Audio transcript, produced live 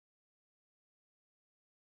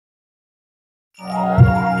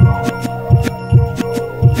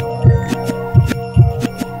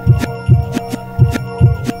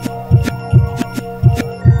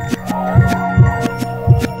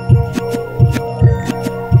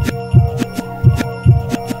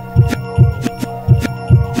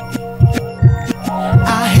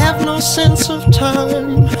Sense of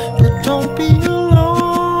time, but don't be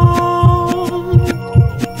alone,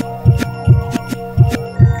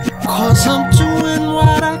 'cause I'm doing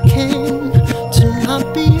what I can to not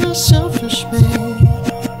be a selfish man,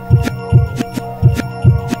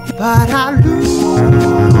 but I lose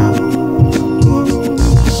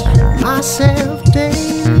myself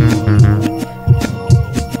daily,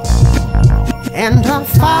 and I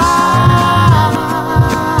fight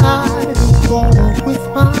with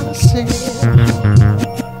myself,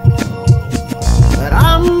 but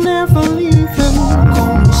I'm never leaving.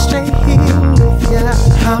 Gonna stay here with ya.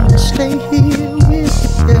 I'ma stay here with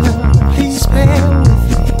ya. Please bear with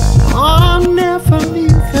me. I'm never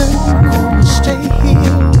leaving. Gonna stay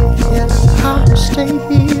here with ya. I'ma stay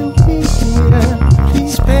here with ya.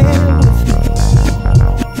 Please bear with me.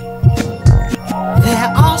 There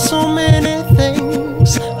are so many things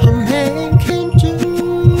a man can do,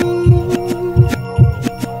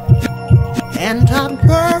 and I'd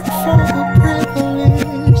work for the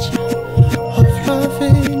privilege of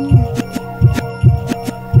loving you,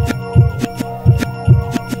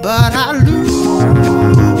 but I lose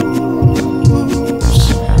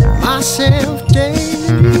myself daily,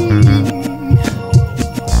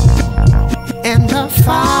 and I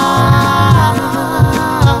fight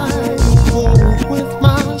with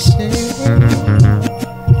myself,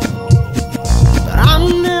 but I'm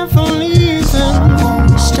never leaving.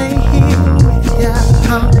 Gonna stay here.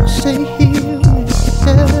 I'll stay here with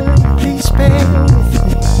you. Please bear with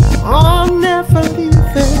me. I'm never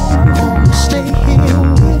leaving. Gonna stay here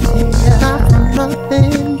with you.